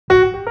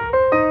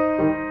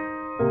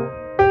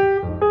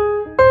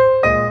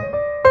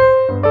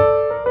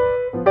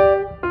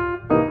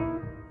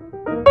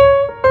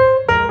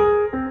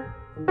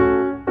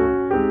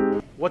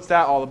What's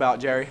that all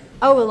about, Jerry?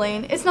 Oh,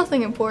 Elaine, it's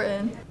nothing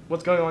important.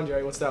 What's going on,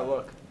 Jerry? What's that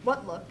look?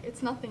 What look?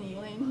 It's nothing,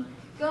 Elaine.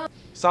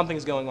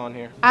 Something's going on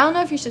here. I don't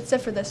know if you should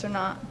sit for this or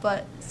not,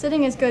 but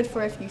sitting is good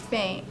for if you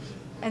faint,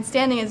 and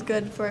standing is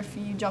good for if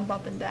you jump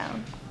up and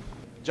down.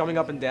 Jumping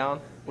up and down?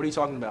 What are you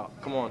talking about?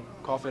 Come on,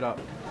 cough it up.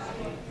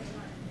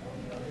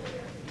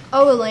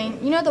 Oh, Elaine,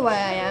 you know the way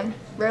I am,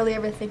 rarely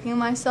ever thinking of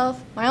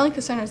myself. My only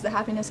concern is the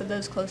happiness of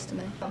those close to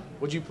me.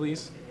 Would you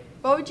please?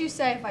 What would you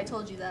say if I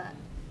told you that?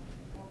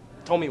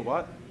 Told me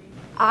what?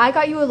 I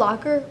got you a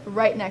locker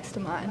right next to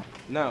mine.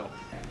 No.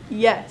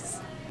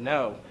 Yes.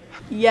 No.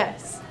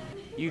 Yes.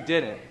 You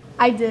didn't.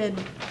 I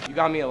did. You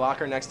got me a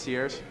locker next to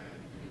yours?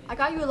 I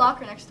got you a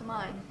locker next to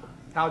mine.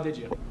 How did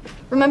you?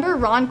 Remember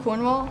Ron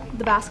Cornwall,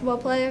 the basketball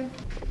player?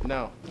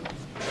 No.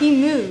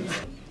 He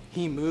moved.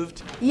 He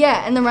moved?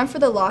 Yeah, and the rent for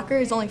the locker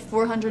is only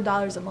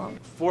 $400 a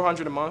month.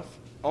 $400 a month?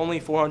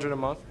 Only $400 a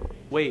month?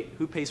 Wait,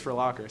 who pays for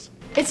lockers?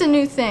 It's a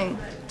new thing.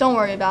 Don't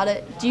worry about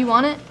it. Do you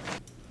want it?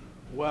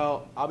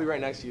 Well, I'll be right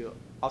next to you.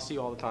 I'll see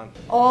you all the time.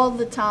 All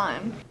the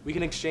we We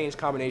can exchange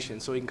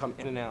combinations so we can come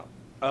in and out.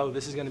 Oh,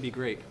 this is gonna be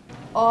great.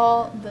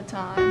 All the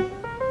time.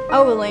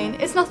 Oh, Elaine,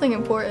 it's nothing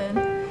important.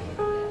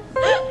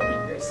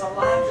 You're so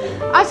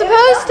laughing. I'm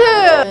supposed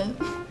to!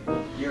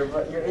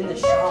 You're in the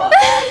shop.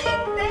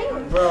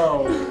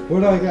 Bro. Where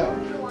do I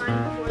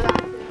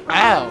go?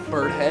 Ow,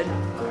 bird head.